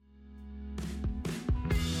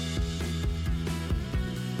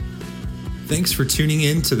Thanks for tuning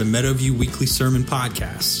in to the Meadowview Weekly Sermon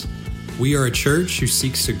Podcast. We are a church who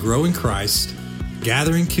seeks to grow in Christ,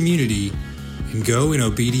 gather in community, and go in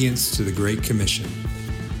obedience to the Great Commission.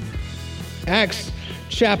 Acts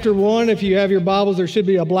chapter 1, if you have your Bibles, there should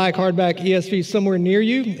be a black hardback ESV somewhere near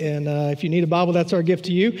you. And if you need a Bible, that's our gift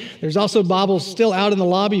to you. There's also Bibles still out in the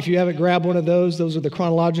lobby. If you haven't grabbed one of those are the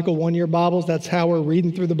chronological one-year Bibles. That's how we're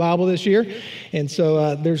reading through the Bible this year. And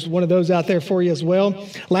so there's one of those out there for you as well.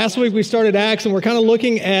 Last week we started Acts, and we're kind of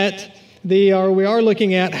looking at we are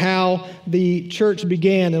looking at how the church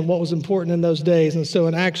began and what was important in those days. And so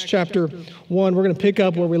in Acts chapter 1, we're going to pick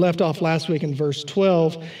up where we left off last week in verse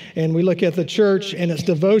 12. And we look at the church and its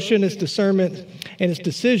devotion, its discernment, and its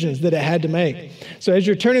decisions that it had to make. So as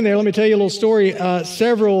you're turning there, let me tell you a little story.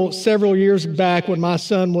 Several years back when my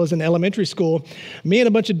son was in elementary school, me and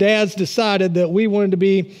a bunch of dads decided that we wanted to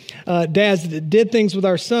be dads that did things with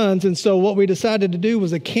our sons. And so what we decided to do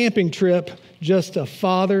was a camping trip, just a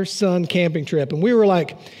father-son camping trip. And we were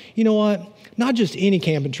like, you know what? Not just any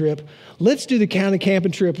camping trip. Let's do the kind of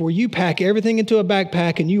camping trip where you pack everything into a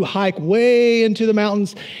backpack and you hike way into the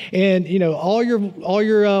mountains, and all your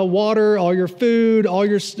water, all your food, all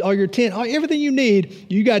your tent, everything you need,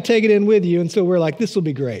 you got to take it in with you. And so we're like, this will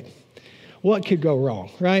be great. What could go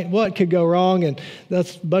wrong, right? What could go wrong? And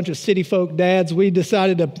that's a bunch of city folk dads. We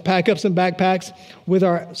decided to pack up some backpacks with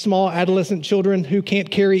our small adolescent children who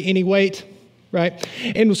can't carry any weight. Right?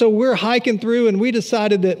 And so we're hiking through, and we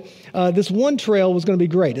decided that this one trail was going to be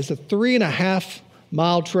great. It's a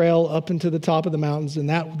 3.5-mile trail up into the top of the mountains, and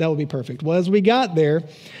that would be perfect. Well, as we got there,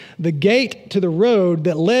 the gate to the road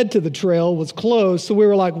that led to the trail was closed, so we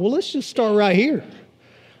were like, well, let's just start right here.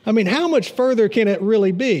 I mean, how much further can it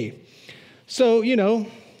really be? So,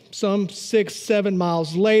 some 6-7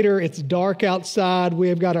 miles later, it's dark outside. We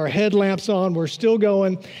have got our headlamps on. We're still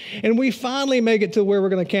going. And we finally make it to where we're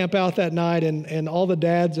going to camp out that night. And all the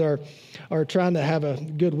dads are trying to have a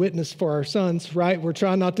good witness for our sons, right? We're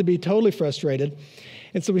trying not to be totally frustrated.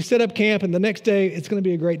 And so we set up camp, and the next day, it's going to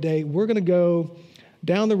be a great day. We're going to go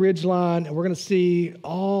down the ridge line, and we're going to see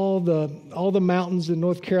all the mountains in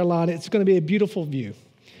North Carolina. It's going to be a beautiful view.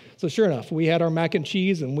 So sure enough, we had our mac and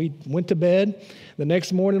cheese, and we went to bed. The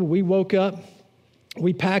next morning, we woke up,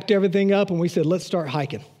 we packed everything up, and we said, let's start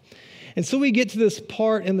hiking. And so we get to this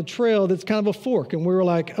part in the trail that's kind of a fork, and we were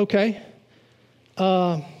like, okay,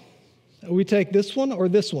 we take this one or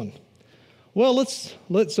this one? Well,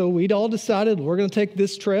 so we'd all decided we're going to take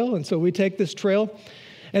this trail, and so we take this trail.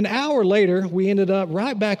 An hour later, we ended up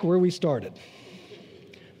right back where we started.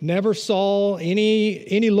 Never saw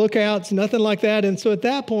any lookouts, nothing like that. And so at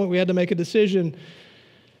that point, we had to make a decision.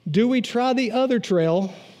 Do we try the other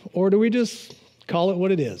trail, or do we just call it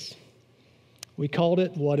what it is? We called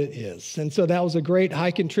it what it is. And so that was a great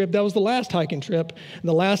hiking trip. That was the last hiking trip, and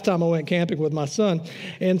the last time I went camping with my son.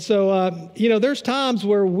 And so, there's times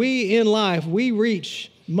where we in life, we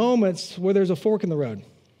reach moments where there's a fork in the road,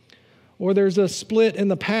 or there's a split in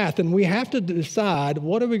the path, and we have to decide,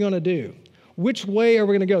 what are we going to do? Which way are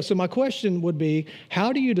we going to go? So my question would be,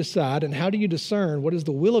 how do you decide and how do you discern what is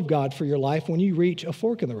the will of God for your life when you reach a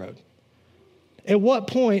fork in the road? At what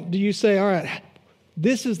point do you say, all right,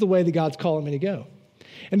 this is the way that God's calling me to go?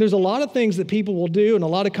 And there's a lot of things that people will do and a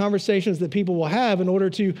lot of conversations that people will have in order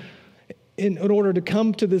to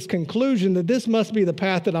come to this conclusion that this must be the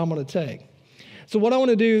path that I'm going to take. So what I want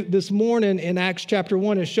to do this morning in Acts chapter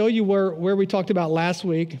 1 is show you where we talked about last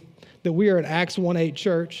week, that we are an Acts 1:8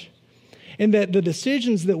 church. And that the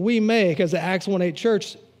decisions that we make as an Acts 1:8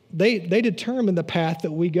 church, they determine the path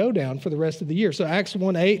that we go down for the rest of the year. So Acts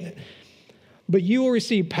 1:8, but you will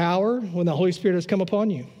receive power when the Holy Spirit has come upon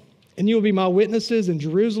you. And you will be my witnesses in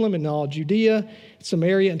Jerusalem and all Judea,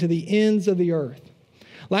 Samaria, and to the ends of the earth.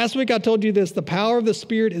 Last week I told you this, the power of the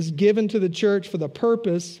Spirit is given to the church for the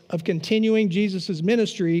purpose of continuing Jesus'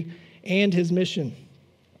 ministry and his mission.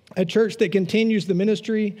 A church that continues the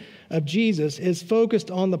ministry of Jesus is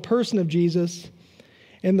focused on the person of Jesus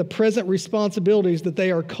and the present responsibilities that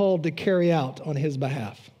they are called to carry out on his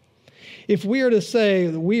behalf. If we are to say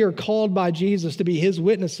that we are called by Jesus to be his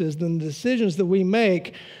witnesses, then the decisions that we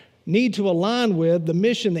make need to align with the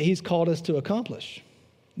mission that he's called us to accomplish,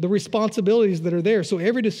 the responsibilities that are there. So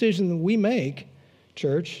every decision that we make,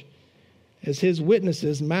 church, as his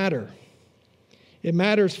witnesses matter. It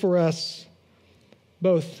matters for us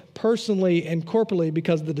both personally and corporately,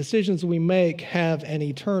 because the decisions we make have an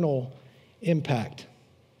eternal impact,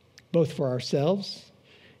 both for ourselves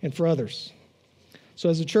and for others. So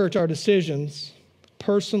as a church, our decisions,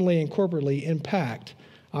 personally and corporately, impact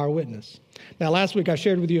our witness. Now, last week I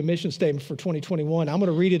shared with you a mission statement for 2021. I'm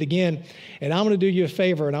going to read it again, and I'm going to do you a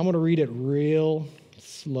favor, and I'm going to read it real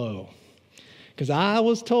slow. because I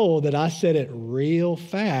was told that I said it real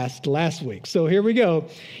fast last week. So here we go.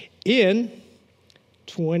 In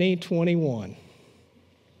 2021,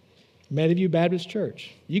 Meadowview Baptist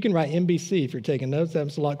Church, you can write MBC if you're taking notes.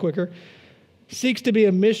 That's a lot quicker. Seeks to be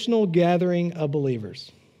a missional gathering of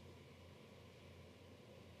believers.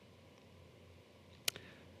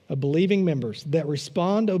 Of believing members that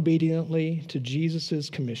respond obediently to Jesus'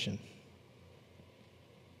 commission.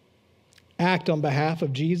 Act on behalf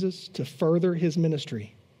of Jesus to further his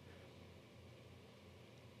ministry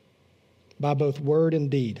by both word and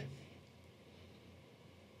deed.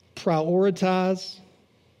 Prioritize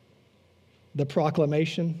the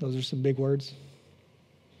proclamation, those are some big words,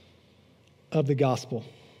 of the gospel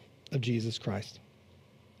of Jesus Christ.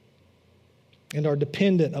 And are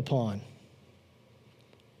dependent upon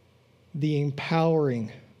the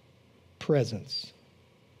empowering presence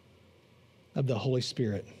of the Holy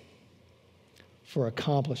Spirit for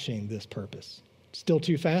accomplishing this purpose. Still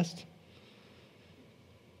too fast?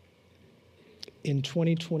 In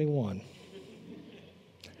 2021.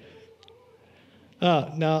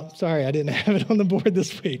 No, sorry, I didn't have it on the board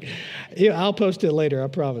this week. I'll post it later, I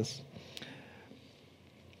promise.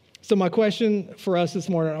 So my question for us this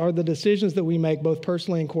morning are the decisions that we make both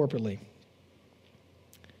personally and corporately,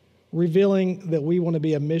 revealing that we want to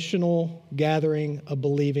be a missional gathering of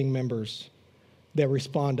believing members that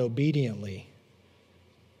respond obediently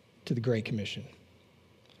to the Great Commission.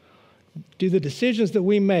 Do the decisions that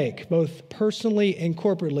we make, both personally and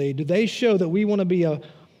corporately, do they show that we want to be a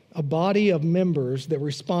body of members that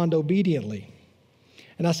respond obediently?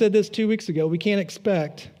 And I said this 2 weeks ago, we can't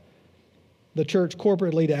expect the church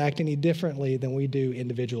corporately to act any differently than we do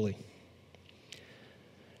individually.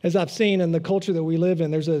 As I've seen in the culture that we live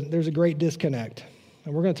in, there's a great disconnect.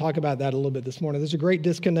 And we're going to talk about that a little bit this morning. There's a great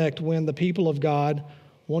disconnect when the people of God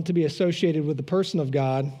want to be associated with the person of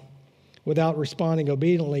God without responding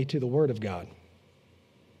obediently to the Word of God.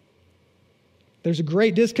 There's a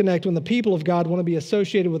great disconnect when the people of God want to be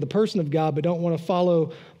associated with the person of God but don't want to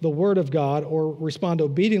follow the Word of God or respond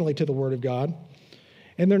obediently to the Word of God.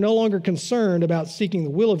 And they're no longer concerned about seeking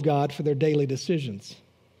the will of God for their daily decisions.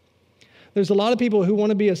 There's a lot of people who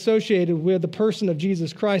want to be associated with the person of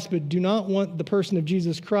Jesus Christ, but do not want the person of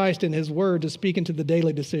Jesus Christ and his word to speak into the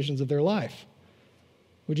daily decisions of their life.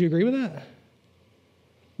 Would you agree with that?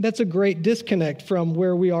 That's a great disconnect from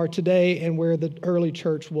where we are today and where the early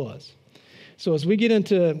church was. So as we get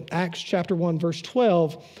into Acts chapter 1, verse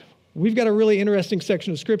 12, we've got a really interesting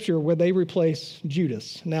section of scripture where they replace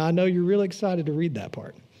Judas. Now, I know you're really excited to read that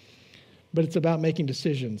part, but it's about making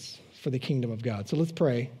decisions for the kingdom of God. So let's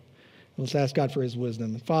pray. Let's ask God for his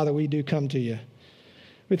wisdom. Father, we do come to you.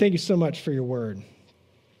 We thank you so much for your word.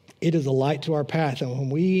 It is a light to our path. And when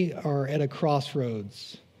we are at a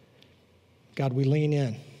crossroads, God, we lean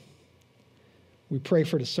in. We pray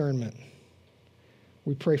for discernment.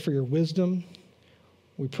 We pray for your wisdom.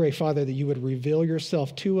 We pray, Father, that you would reveal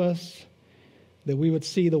yourself to us, that we would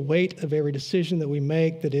see the weight of every decision that we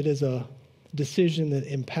make, that it is a decision that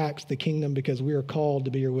impacts the kingdom because we are called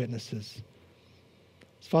to be your witnesses.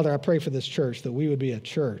 Father, I pray for this church that we would be a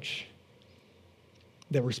church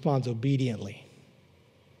that responds obediently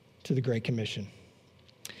to the Great Commission.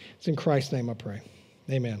 It's in Christ's name I pray.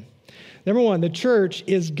 Amen. Number one, the church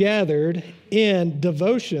is gathered in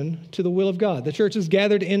devotion to the will of God. The church is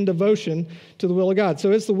gathered in devotion to the will of God.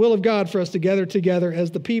 So it's the will of God for us to gather together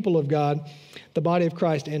as the people of God, the body of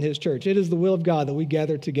Christ and his church. It is the will of God that we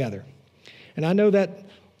gather together. And I know that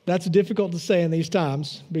that's difficult to say in these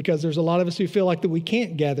times because there's a lot of us who feel like that we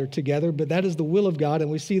can't gather together, but that is the will of God, and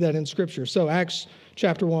we see that in Scripture. So Acts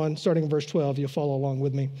chapter 1, starting in verse 12, you'll follow along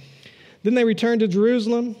with me. Then they returned to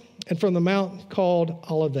Jerusalem, and from the mount called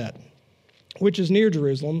Olivet, which is near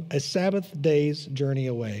Jerusalem, a Sabbath day's journey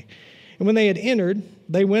away. And when they had entered,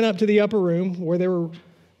 they went up to the upper room where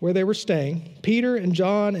they were staying. Peter and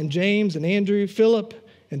John and James and Andrew, Philip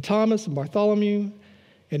and Thomas and Bartholomew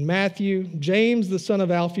and Matthew, James the son of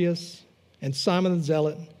Alphaeus, and Simon the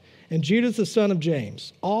Zealot, and Judas the son of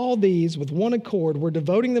James. All these, with one accord, were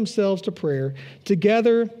devoting themselves to prayer,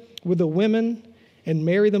 together with the women and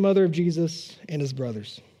Mary, the mother of Jesus, and his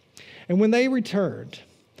brothers. And when they returned,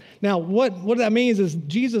 now, what that means is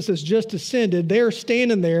Jesus has just ascended. They're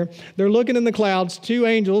standing there. They're looking in the clouds. Two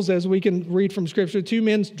angels, as we can read from Scripture, two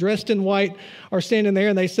men dressed in white are standing there,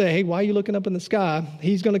 and they say, hey, why are you looking up in the sky?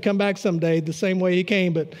 He's going to come back someday the same way he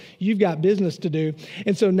came, but you've got business to do.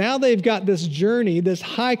 And so now they've got this journey, this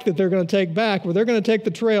hike that they're going to take back, where they're going to take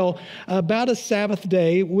the trail about a Sabbath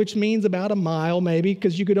day, which means about a mile maybe,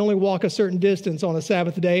 because you could only walk a certain distance on a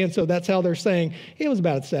Sabbath day. And so that's how they're saying it was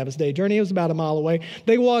about a Sabbath day journey. It was about a mile away.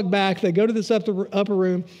 They walk back. They go to this upper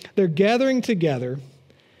room. They're gathering together.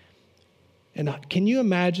 And can you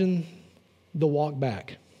imagine the walk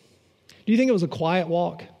back? Do you think it was a quiet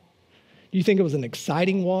walk? Do you think it was an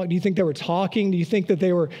exciting walk? Do you think they were talking? Do you think that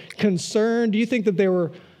they were concerned? Do you think that they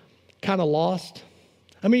were kind of lost?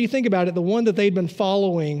 I mean, you think about it, the one that they'd been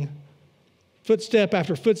following footstep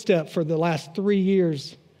after footstep for the last 3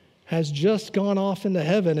 years has just gone off into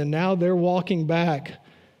heaven, and now they're walking back.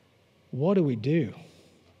 What do we do?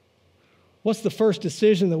 What's the first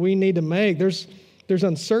decision that we need to make? There's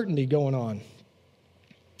uncertainty going on.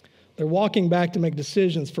 They're walking back to make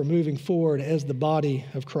decisions for moving forward as the body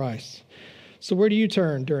of Christ. So where do you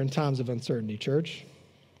turn during times of uncertainty, church?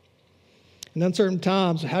 In uncertain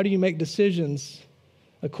times, how do you make decisions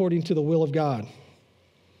according to the will of God?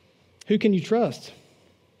 Who can you trust?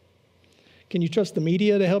 Can you trust the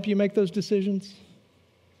media to help you make those decisions?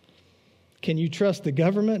 Can you trust the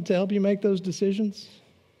government to help you make those decisions?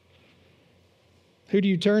 Who do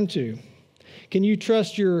you turn to? Can you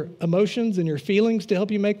trust your emotions and your feelings to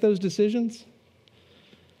help you make those decisions?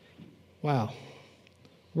 Wow.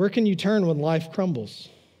 Where can you turn when life crumbles?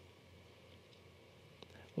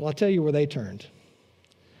 Well, I'll tell you where they turned.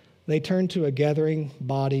 They turned to a gathering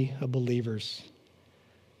body of believers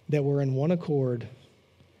that were in one accord,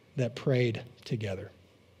 that prayed together.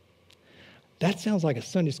 That sounds like a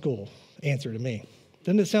Sunday school answer to me.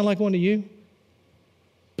 Doesn't it sound like one to you?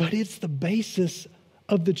 But it's the basis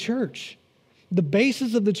of the church. The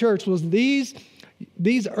basis of the church was these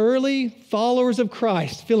early followers of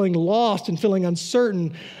Christ feeling lost and feeling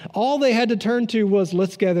uncertain. All they had to turn to was,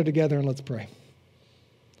 let's gather together and let's pray.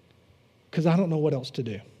 Because I don't know what else to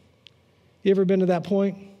do. You ever been to that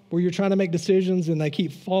point where you're trying to make decisions and they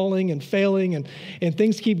keep falling and failing and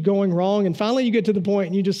things keep going wrong, and finally you get to the point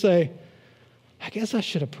and you just say, I guess I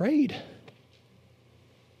should have prayed.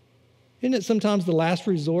 Isn't it sometimes the last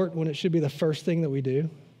resort when it should be the first thing that we do?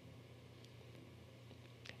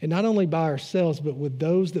 And not only by ourselves, but with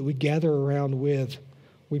those that we gather around with,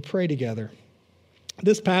 we pray together.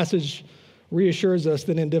 This passage reassures us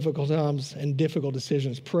that in difficult times and difficult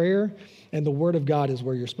decisions, prayer and the Word of God is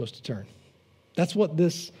where you're supposed to turn. That's what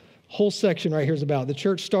this whole section right here is about. The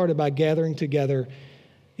church started by gathering together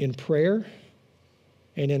in prayer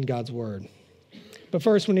and in God's Word. But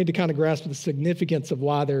first, we need to kind of grasp the significance of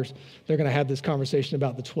why they're going to have this conversation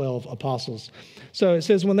about the 12 apostles. So it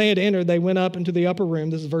says, when they had entered, they went up into the upper room.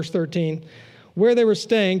 This is verse 13. Where they were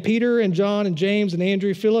staying, Peter and John and James and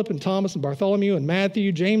Andrew, Philip and Thomas and Bartholomew and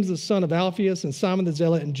Matthew, James the son of Alphaeus and Simon the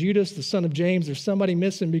Zealot and Judas the son of James. There's somebody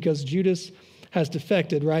missing because Judas has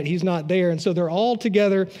defected, right? He's not there. And so they're all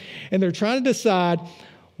together and they're trying to decide,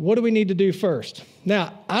 what do we need to do first?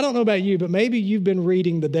 Now, I don't know about you, but maybe you've been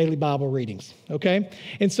reading the daily Bible readings, okay?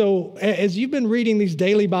 And so as you've been reading these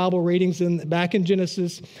daily Bible readings back in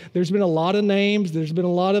Genesis, there's been a lot of names. There's been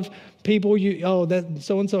a lot of people, that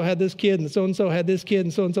so-and-so had this kid, and so-and-so had this kid,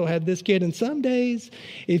 and so-and-so had this kid. And some days,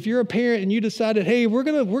 if you're a parent and you decided, hey, we're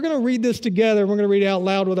gonna read this together, we're going to read it out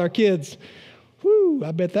loud with our kids, whoo,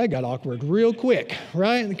 I bet that got awkward real quick,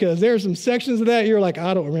 right? Because there's some sections of that you're like,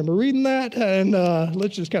 I don't remember reading that, and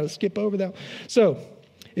let's just kind of skip over that. So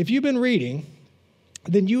if you've been reading,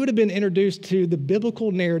 then you would have been introduced to the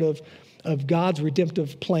biblical narrative of God's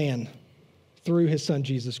redemptive plan through his son,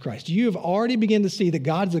 Jesus Christ. You have already begun to see that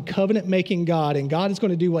God is a covenant-making God, and God is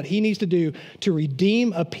going to do what he needs to do to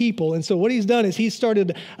redeem a people. And so what he's done is he's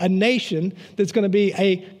started a nation that's going to be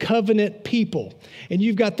a covenant people. And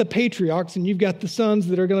you've got the patriarchs, and you've got the sons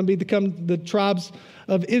that are going to become the tribes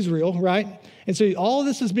of Israel, right? And so all of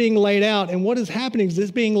this is being laid out, and what is happening is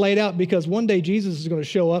it's being laid out because one day Jesus is going to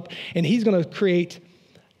show up, and he's going to create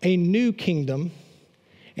a new kingdom,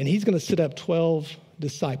 and he's going to set up 12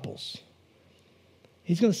 disciples.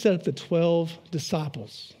 He's going to set up the 12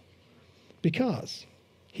 disciples because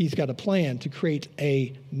he's got a plan to create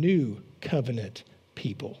a new covenant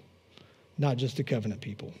people, not just a covenant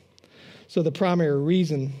people. So the primary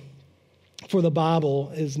reason for the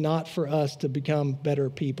Bible is not for us to become better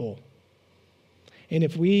people. And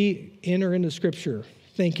if we enter into Scripture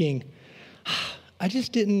thinking, I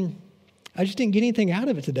just didn't get anything out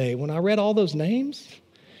of it today. When I read all those names,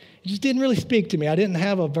 it just didn't really speak to me. I didn't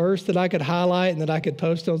have a verse that I could highlight and that I could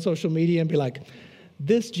post on social media and be like,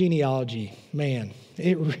 this genealogy, man,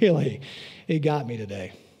 it got me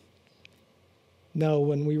today. No,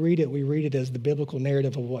 when we read it as the biblical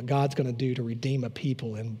narrative of what God's going to do to redeem a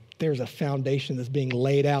people. And there's a foundation that's being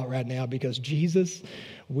laid out right now because Jesus,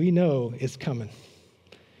 we know, is coming.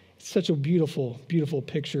 It's such a beautiful, beautiful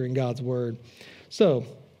picture in God's word. So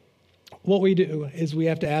what we do is we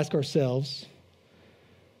have to ask ourselves,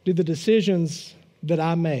 do the decisions that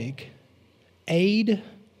I make aid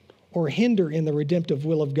or hinder in the redemptive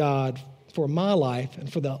will of God for my life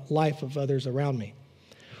and for the life of others around me.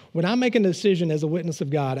 When I make a decision as a witness of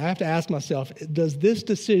God, I have to ask myself, does this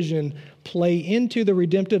decision play into the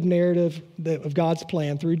redemptive narrative of God's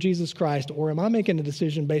plan through Jesus Christ, or am I making a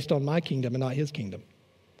decision based on my kingdom and not his kingdom?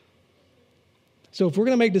 So if we're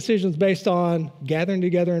going to make decisions based on gathering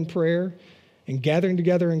together in prayer and gathering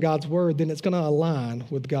together in God's word, then it's going to align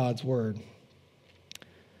with God's word.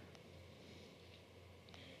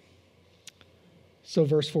 So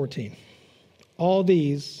verse 14, all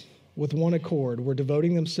these with one accord were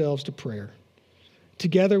devoting themselves to prayer,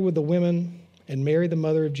 together with the women and Mary, the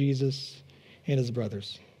mother of Jesus, and his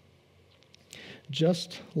brothers.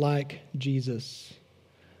 Just like Jesus,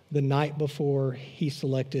 the night before he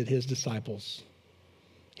selected his disciples,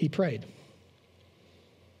 he prayed.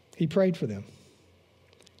 He prayed for them.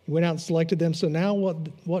 He went out and selected them. So now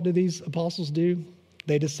what do these apostles do?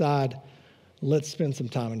 They decide, let's spend some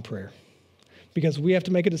time in prayer, because we have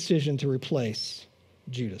to make a decision to replace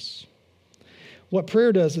Judas. What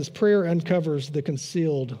prayer does is prayer uncovers the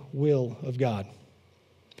concealed will of God.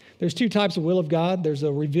 There's two types of will of God. There's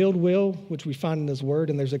a revealed will, which we find in his word,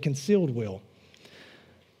 and there's a concealed will.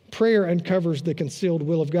 Prayer uncovers the concealed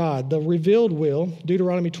will of God. The revealed will,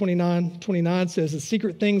 Deuteronomy 29:29 says, the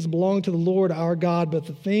secret things belong to the Lord our God, but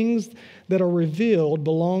the things that are revealed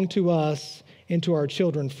belong to us and to our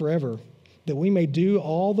children forever, that we may do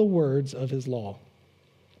all the words of his law.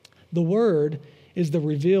 The word is the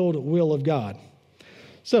revealed will of God.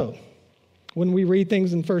 So, when we read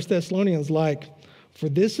things in 1 Thessalonians like, for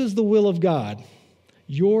this is the will of God,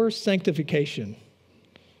 your sanctification,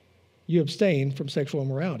 you abstain from sexual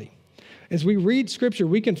immorality. As we read Scripture,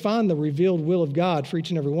 we can find the revealed will of God for each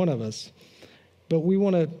and every one of us, but we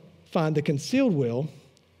want to find the concealed will.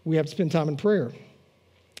 We have to spend time in prayer.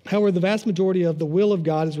 However, the vast majority of the will of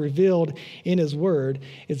God is revealed in his word.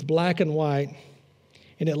 It's black and white,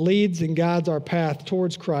 and it leads and guides our path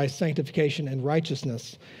towards Christ's sanctification and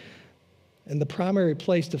righteousness. And the primary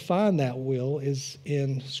place to find that will is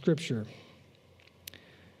in Scripture.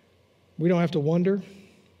 We don't have to wonder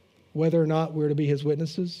whether or not we're to be his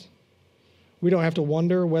witnesses. We don't have to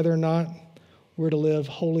wonder whether or not we're to live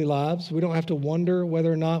holy lives. We don't have to wonder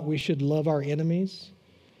whether or not we should love our enemies,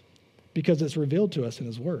 because it's revealed to us in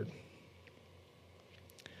his word.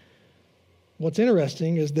 What's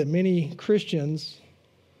interesting is that many Christians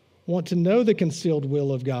want to know the concealed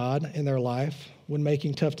will of God in their life when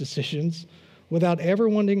making tough decisions without ever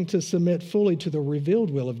wanting to submit fully to the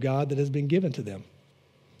revealed will of God that has been given to them.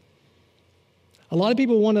 A lot of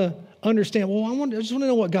people want to understand, well, I just want to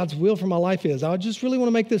know what God's will for my life is. I just really want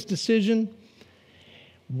to make this decision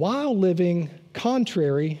while living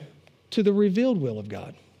contrary to the revealed will of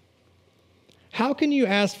God. How can you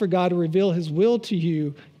ask for God to reveal his will to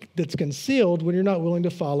you that's concealed when you're not willing to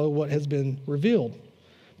follow what has been revealed?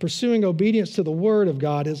 Pursuing obedience to the word of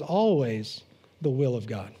God is always the will of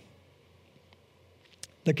God.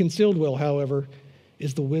 The concealed will, however,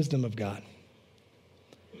 is the wisdom of God.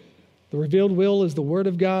 The revealed will is the word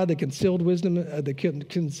of God. The concealed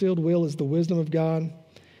will is the wisdom of God.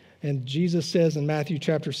 And Jesus says in Matthew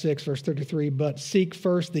chapter 6, verse 33, but seek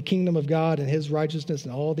first the kingdom of God and his righteousness,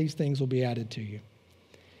 and all these things will be added to you.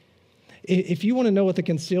 If you want to know what the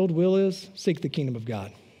concealed will is, seek the kingdom of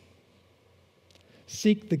God.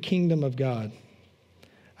 Seek the kingdom of God.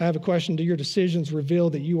 I have a question. Do your decisions reveal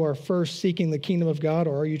that you are first seeking the kingdom of God,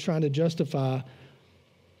 or are you trying to justify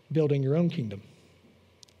building your own kingdom?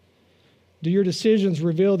 Do your decisions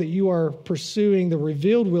reveal that you are pursuing the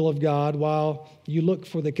revealed will of God while you look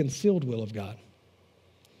for the concealed will of God?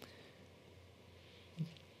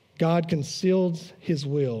 God conceals his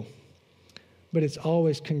will, but it's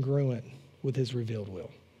always congruent with his revealed will.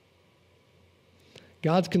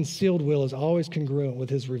 God's concealed will is always congruent with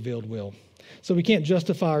his revealed will. So we can't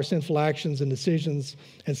justify our sinful actions and decisions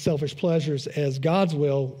and selfish pleasures as God's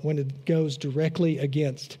will when it goes directly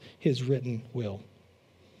against his written will.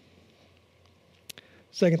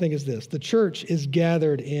 Second thing is this: the church is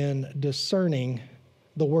gathered in discerning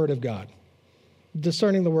the word of God.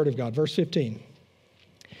 Discerning the word of God. Verse 15.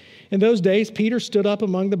 In those days, Peter stood up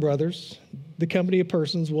among the brothers. The company of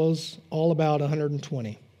persons was all about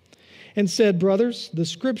 120. And said, brothers, the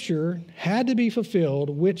scripture had to be fulfilled,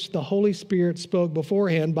 which the Holy Spirit spoke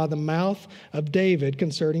beforehand by the mouth of David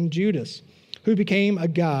concerning Judas, who became a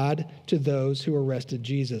guide to those who arrested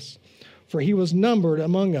Jesus. For he was numbered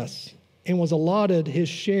among us and was allotted his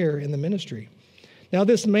share in the ministry. Now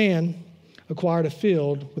this man acquired a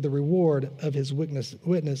field with the reward of his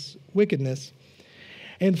wickedness,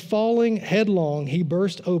 and falling headlong, he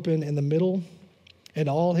burst open in the middle, and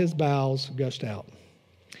all his bowels gushed out.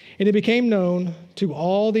 And it became known to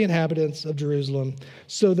all the inhabitants of Jerusalem,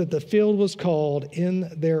 so that the field was called in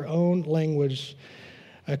their own language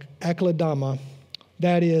Akeldama,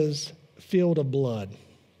 that is, field of blood.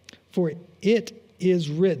 For it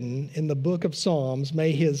is written in the book of Psalms,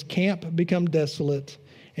 may his camp become desolate,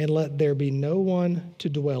 and let there be no one to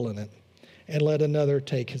dwell in it, and let another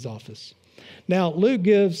take his office. Now,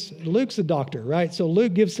 Luke's a doctor, right? So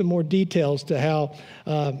Luke gives some more details to how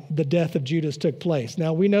the death of Judas took place.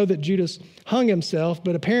 Now, we know that Judas hung himself,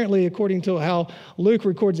 but apparently, according to how Luke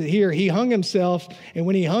records it here, he hung himself, and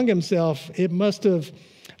when he hung himself, it must have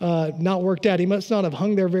not worked out. He must not have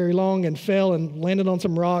hung there very long and fell and landed on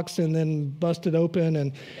some rocks and then busted open.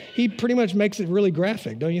 And he pretty much makes it really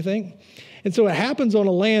graphic, don't you think? And so it happens on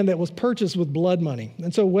a land that was purchased with blood money.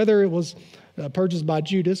 And so whether it was purchased by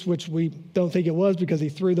Judas, which we don't think it was because he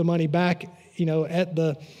threw the money back, at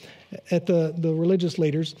the religious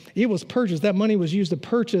leaders, it was purchased. That money was used to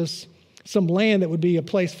purchase some land that would be a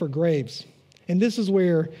place for graves. And this is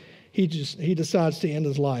where he decides to end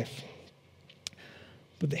his life.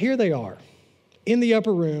 But here they are in the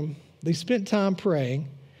upper room. They spent time praying.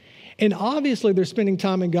 And obviously they're spending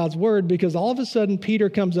time in God's word, because all of a sudden Peter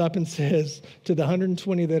comes up and says to the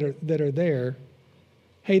 120 that are there,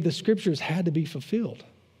 hey, the scriptures had to be fulfilled.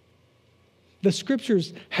 The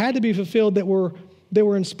scriptures had to be fulfilled that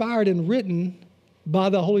were inspired and written by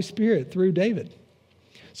the Holy Spirit through David.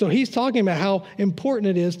 So he's talking about how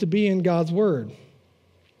important it is to be in God's word.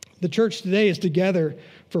 The church today is together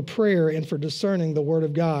for prayer and for discerning the word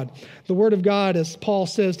of God. The word of God, as Paul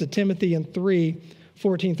says to Timothy in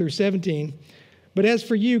 3:14 through 17, but as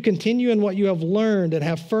for you, continue in what you have learned and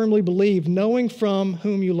have firmly believed, knowing from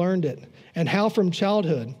whom you learned it, and how from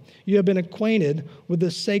childhood you have been acquainted with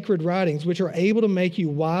the sacred writings, which are able to make you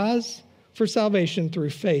wise for salvation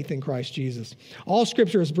through faith in Christ Jesus. All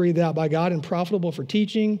scripture is breathed out by God and profitable for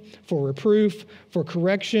teaching, for reproof, for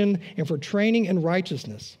correction, and for training in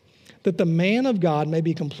righteousness, that the man of God may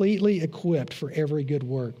be completely equipped for every good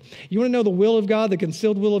work. You want to know the will of God, the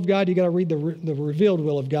concealed will of God? You got to read the revealed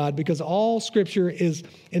will of God, because all scripture is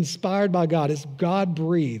inspired by God. It's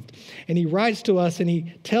God-breathed. And he writes to us and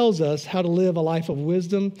he tells us how to live a life of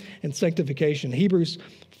wisdom and sanctification. Hebrews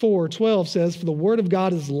 4:12 says, for the word of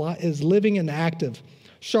God is living and active,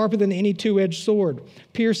 sharper than any two-edged sword,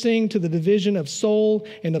 piercing to the division of soul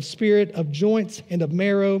and of spirit, of joints and of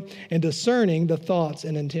marrow, and discerning the thoughts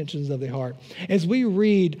and intentions of the heart. As we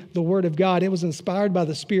read the word of God, it was inspired by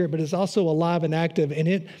the Spirit, but it's also alive and active, and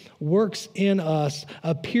it works in us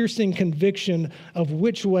a piercing conviction of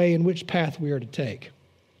which way and which path we are to take.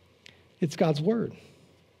 It's God's word.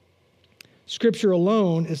 Scripture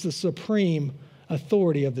alone is the supreme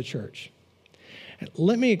authority of the church.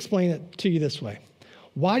 Let me explain it to you this way.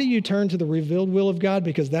 Why do you turn to the revealed will of God?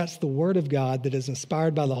 Because that's the word of God that is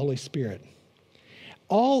inspired by the Holy Spirit.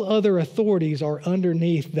 All other authorities are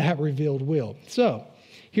underneath that revealed will. So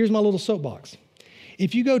here's my little soapbox.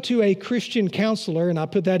 If you go to a Christian counselor, and I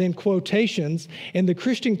put that in quotations, and the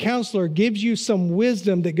Christian counselor gives you some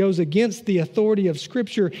wisdom that goes against the authority of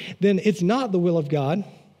Scripture, then it's not the will of God,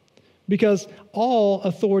 because all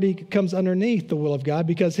authority comes underneath the will of God,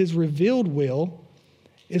 because his revealed will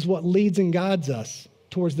is what leads and guides us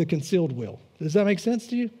towards the concealed will. Does that make sense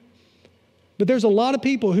to you? But there's a lot of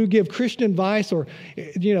people who give Christian advice, or,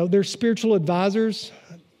 they're spiritual advisors.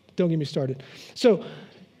 Don't get me started. So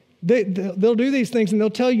they'll do these things and they'll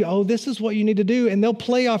tell you, oh, this is what you need to do. And they'll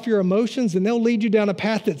play off your emotions and they'll lead you down a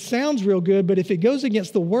path that sounds real good. But if it goes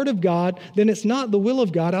against the word of God, then it's not the will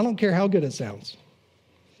of God. I don't care how good it sounds.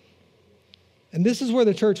 And this is where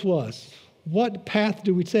the church was. What path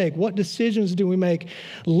do we take? What decisions do we make?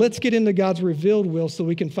 Let's get into God's revealed will so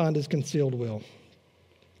we can find his concealed will.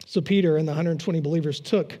 So Peter and the 120 believers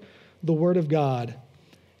took the word of God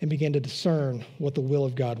and began to discern what the will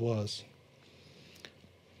of God was.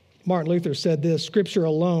 Martin Luther said this, Scripture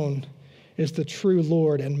alone is the true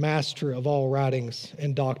Lord and master of all writings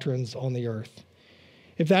and doctrines on the earth.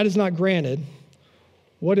 If that is not granted,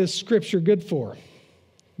 what is Scripture good for?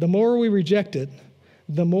 The more we reject it,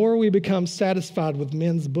 the more we become satisfied with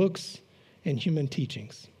men's books and human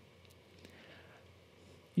teachings.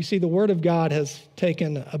 You see, the Word of God has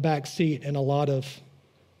taken a back seat in a lot of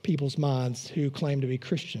people's minds who claim to be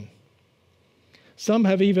Christian. Some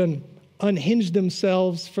have even unhinged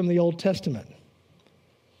themselves from the Old Testament.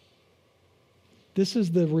 This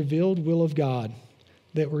is the revealed will of God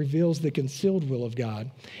that reveals the concealed will of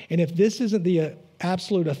God. And if this isn't the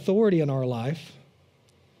absolute authority in our life,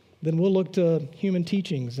 then we'll look to human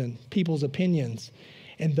teachings and people's opinions.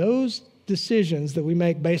 And those decisions that we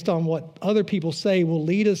make based on what other people say will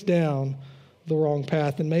lead us down the wrong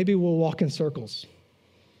path, and maybe we'll walk in circles.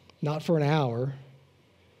 not for an hour,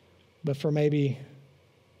 but for maybe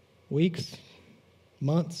weeks,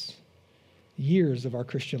 months, years of our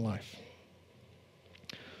Christian life.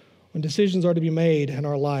 When decisions are to be made in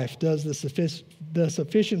our life, does the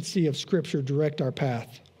sufficiency of Scripture direct our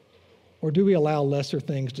path? Or do we allow lesser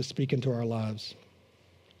things to speak into our lives?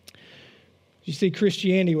 You see,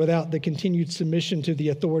 Christianity without the continued submission to the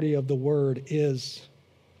authority of the Word is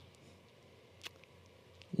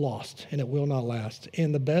lost, and it will not last.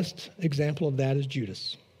 And the best example of that is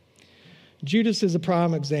Judas. Judas is a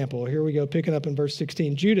prime example. Here we go, picking up in verse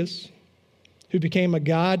 16. Judas, who became a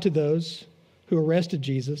guide to those who arrested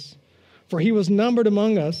Jesus, for he was numbered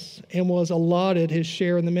among us and was allotted his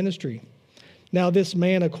share in the ministry. Now this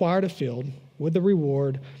man acquired a field with the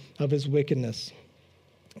reward of his wickedness.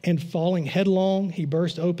 And falling headlong, he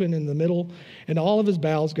burst open in the middle, and all of his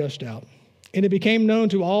bowels gushed out. And it became known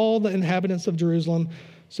to all the inhabitants of Jerusalem,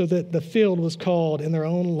 so that the field was called in their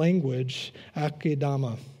own language,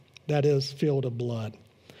 Akeldama, that is, field of blood.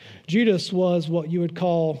 Judas was what you would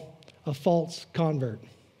call a false convert.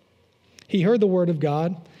 He heard the word of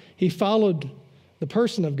God. He followed the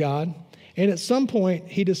person of God. And at some point,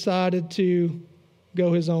 he decided to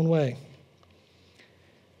go his own way.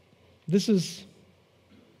 This is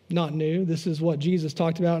not new. This is what Jesus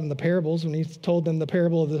talked about in the parables when he told them the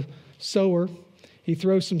parable of the sower. He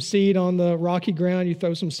throws some seed on the rocky ground. You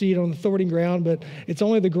throw some seed on the thorny ground, but it's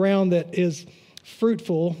only the ground that is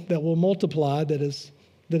fruitful, that will multiply, that is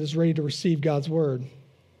ready to receive God's word.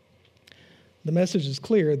 The message is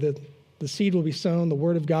clear that the seed will be sown, the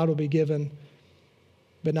word of God will be given,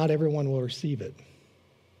 but not everyone will receive it.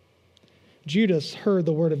 Judas heard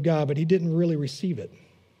the word of God, but he didn't really receive it.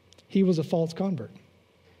 He was a false convert.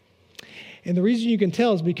 And the reason you can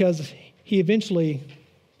tell is because he eventually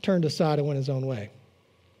turned aside and went his own way.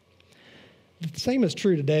 The same is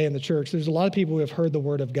true today in the church. There's a lot of people who have heard the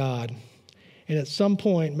word of God, and at some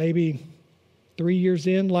point, maybe 3 years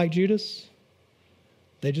in, like Judas,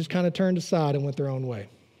 they just kind of turned aside and went their own way.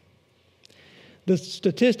 The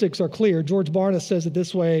statistics are clear. George Barna says it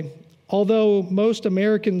this way: although most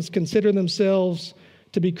Americans consider themselves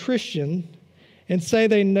to be Christian and say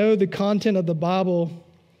they know the content of the Bible,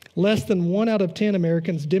 less than 1 out of 10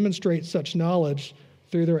 Americans demonstrate such knowledge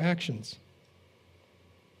through their actions.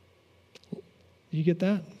 You get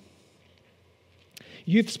that?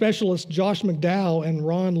 Youth specialist Josh McDowell and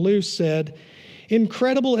Ron Luce said,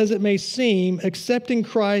 incredible as it may seem, accepting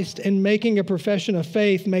Christ and making a profession of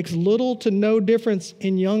faith makes little to no difference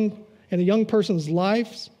in a young person's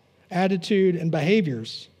life, attitude, and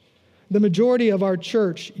behaviors. The majority of our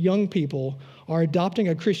church young people are adopting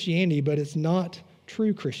a Christianity, but it's not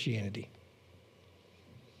true Christianity.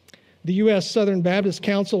 The U.S. Southern Baptist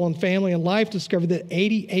Council on Family and Life discovered that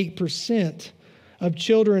 88% of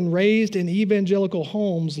children raised in evangelical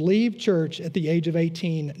homes leave church at the age of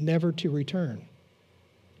 18, never to return.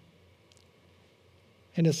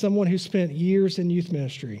 And as someone who spent years in youth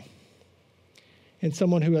ministry and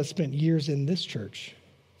someone who has spent years in this church,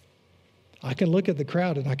 I can look at the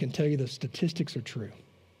crowd and I can tell you the statistics are true.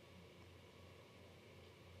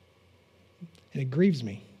 And it grieves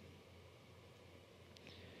me.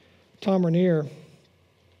 Tom Rainier,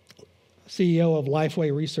 CEO of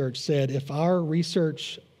Lifeway Research, said, if our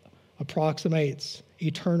research approximates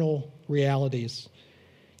eternal realities,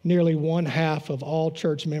 nearly 1/2 of all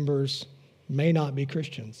church members may not be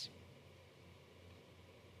Christians.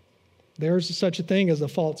 There's such a thing as a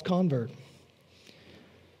false convert.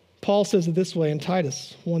 Paul says it this way in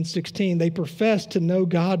Titus 1:16, they profess to know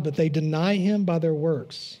God, but they deny him by their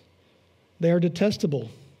works. They are detestable,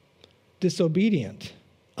 disobedient,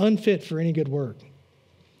 unfit for any good work.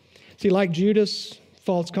 See, like Judas,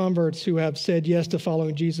 false converts who have said yes to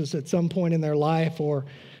following Jesus at some point in their life or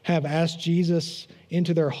have asked Jesus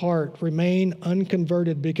into their heart remain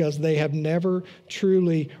unconverted because they have never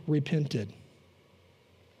truly repented.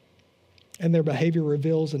 And their behavior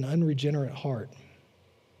reveals an unregenerate heart.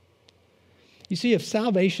 You see, if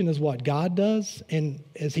salvation is what God does, and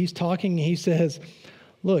as he's talking, he says,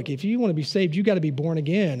 look, if you want to be saved, you got to be born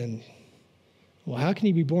again. And, well, how can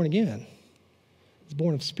you be born again? It's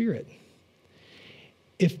born of spirit.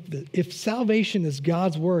 If salvation is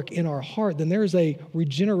God's work in our heart, then there is a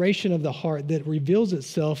regeneration of the heart that reveals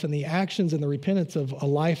itself in the actions and the repentance of a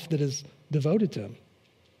life that is devoted to him.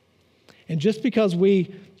 And just because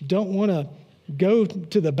we don't want to go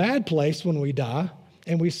to the bad place when we die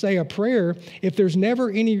and we say a prayer, if there's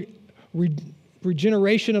never any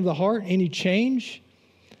regeneration of the heart, any change,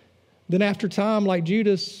 then after time, like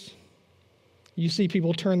Judas, you see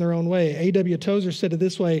people turn their own way. A.W. Tozer said it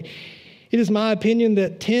this way: it is my opinion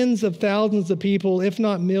that tens of thousands of people, if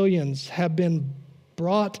not millions, have been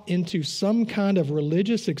brought into some kind of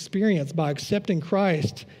religious experience by accepting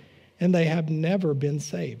Christ, and they have never been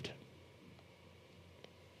saved.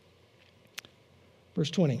 Verse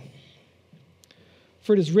 20.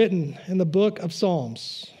 For it is written in the book of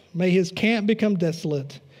Psalms, may his camp become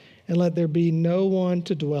desolate, and let there be no one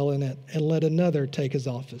to dwell in it, and let another take his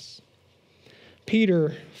office.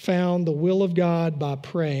 Peter found the will of God by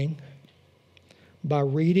praying, by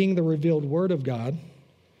reading the revealed word of God,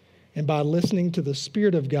 and by listening to the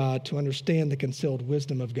Spirit of God to understand the concealed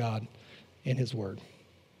wisdom of God in his word.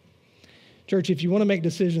 Church, if you want to make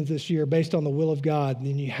decisions this year based on the will of God,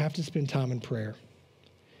 then you have to spend time in prayer.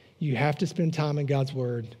 You have to spend time in God's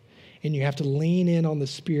word, and you have to lean in on the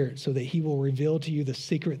Spirit so that he will reveal to you the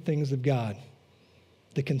secret things of God,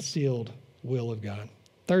 the concealed will of God.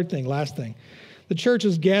 Third thing, last thing, the church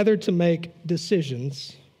is gathered to make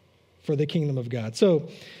decisions for the kingdom of God. So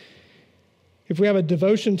if we have a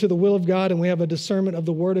devotion to the will of God and we have a discernment of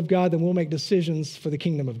the word of God, then we'll make decisions for the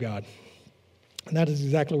kingdom of God. And that is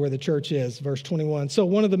exactly where the church is. Verse 21. So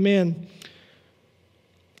one of the men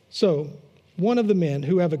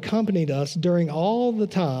who have accompanied us during all the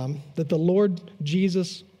time that the Lord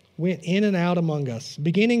Jesus went in and out among us,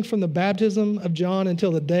 beginning from the baptism of John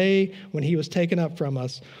until the day when he was taken up from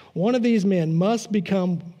us, one of these men must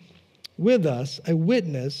become with us a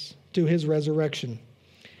witness to his resurrection.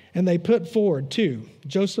 And they put forward two,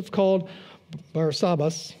 Joseph called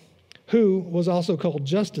Barsabbas, who was also called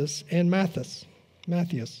Justus, and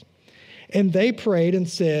Matthias. And they prayed and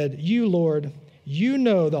said, you, Lord, you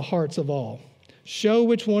know the hearts of all. Show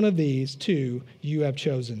which one of these two you have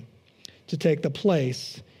chosen to take the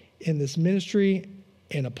place in this ministry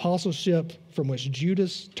and apostleship from which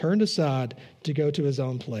Judas turned aside to go to his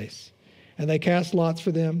own place. And they cast lots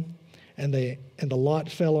for them, and the lot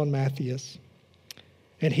fell on Matthias,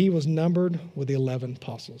 and he was numbered with the 11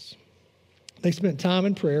 apostles. They spent time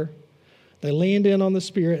in prayer. They leaned in on the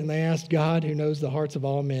Spirit, and they asked God, who knows the hearts of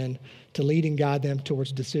all men, to lead and guide them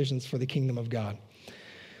towards decisions for the kingdom of God.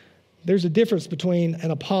 There's a difference between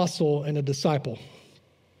an apostle and a disciple.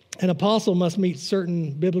 An apostle must meet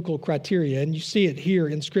certain biblical criteria, and you see it here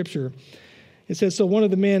in Scripture. It says, so one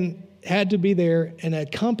of the men had to be there and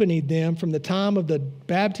accompanied them from the time of the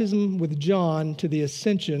baptism with John to the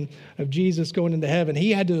ascension of Jesus going into heaven. He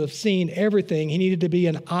had to have seen everything. He needed to be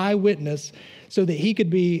an eyewitness so that he could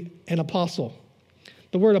be an apostle.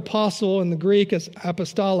 The word apostle in the Greek is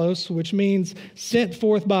apostolos, which means sent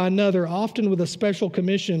forth by another, often with a special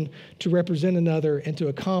commission to represent another and to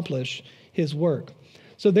accomplish his work.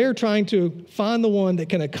 So they're trying to find the one that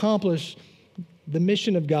can accomplish the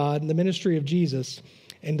mission of God and the ministry of Jesus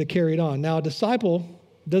and to carry it on. Now, a disciple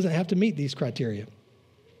doesn't have to meet these criteria.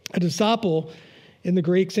 A disciple in the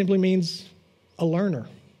Greek simply means a learner.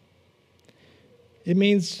 It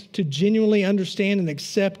means to genuinely understand and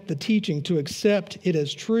accept the teaching, to accept it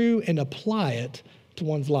as true and apply it to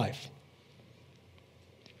one's life.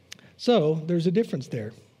 So there's a difference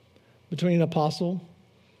there between an apostle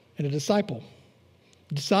and a disciple.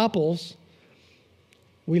 Disciples,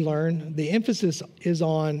 we learn, the emphasis is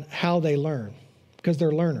on how they learn because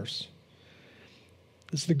they're learners.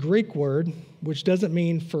 It's the Greek word, which doesn't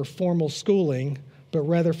mean for formal schooling, but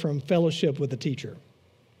rather from fellowship with the teacher.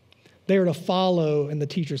 They are to follow in the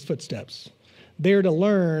teacher's footsteps. They're to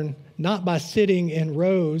learn not by sitting in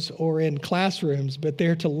rows or in classrooms, but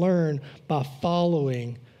they're to learn by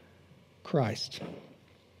following Christ.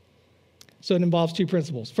 So it involves two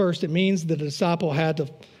principles. First, it means that a disciple had to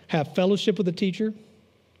have fellowship with the teacher.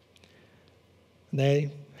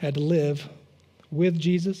 They had to live with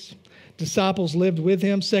Jesus. Disciples lived with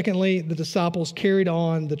him. Secondly, the disciples carried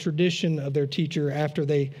on the tradition of their teacher after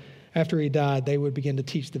he died. They would begin to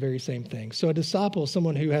teach the very same thing. So a disciple is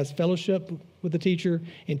someone who has fellowship with the teacher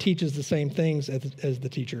and teaches the same things as the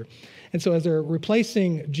teacher. And so as they're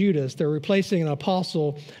replacing Judas, they're replacing an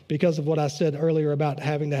apostle because of what I said earlier about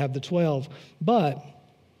having to have the 12. But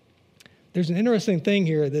there's an interesting thing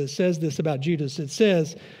here that says this about Judas. It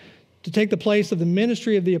says to take the place of the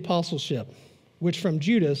ministry of the apostleship, which from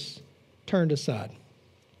Judas turned aside.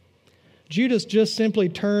 Judas just simply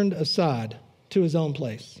turned aside to his own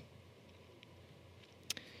place.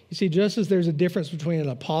 You see, just as there's a difference between an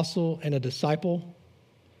apostle and a disciple,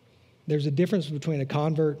 there's a difference between a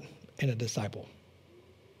convert and a disciple.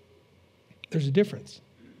 There's a difference.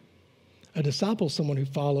 A disciple is someone who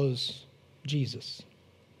follows Jesus.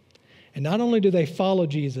 And not only do they follow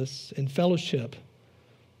Jesus in fellowship,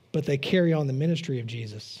 but they carry on the ministry of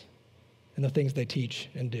Jesus and the things they teach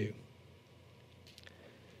and do.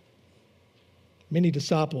 Many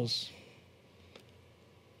disciples,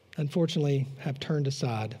 unfortunately, have turned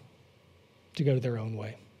aside to go their own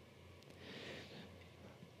way.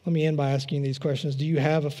 Let me end by asking these questions. Do you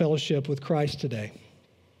have a fellowship with Christ today?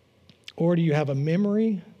 Or do you have a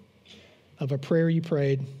memory of a prayer you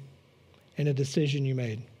prayed and a decision you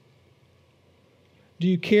made? Do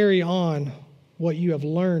you carry on what you have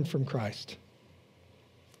learned from Christ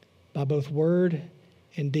by both word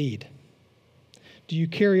and deed? Do you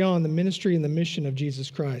carry on the ministry and the mission of Jesus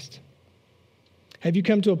Christ? Have you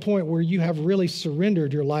come to a point where you have really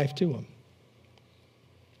surrendered your life to Him?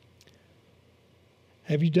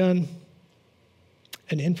 Have you done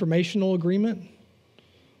an informational agreement,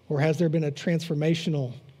 or has there been a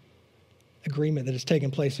transformational agreement that has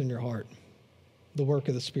taken place in your heart, the work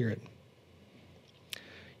of the Spirit?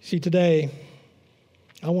 See, today,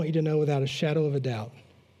 I want you to know without a shadow of a doubt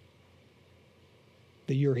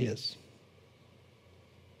that you're His.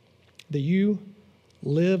 That you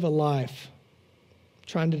live a life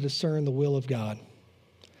trying to discern the will of God,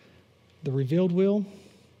 the revealed will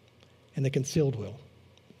and the concealed will.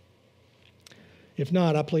 If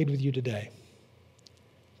not, I plead with you today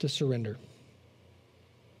to surrender.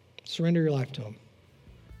 Surrender your life to Him.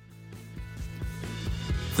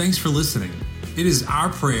 Thanks for listening. It is our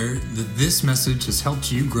prayer that this message has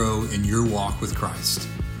helped you grow in your walk with Christ.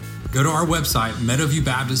 Go to our website,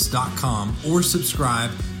 meadowviewbaptist.com, or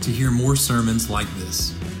subscribe to hear more sermons like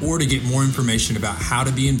this, or to get more information about how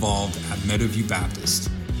to be involved at Meadowview Baptist.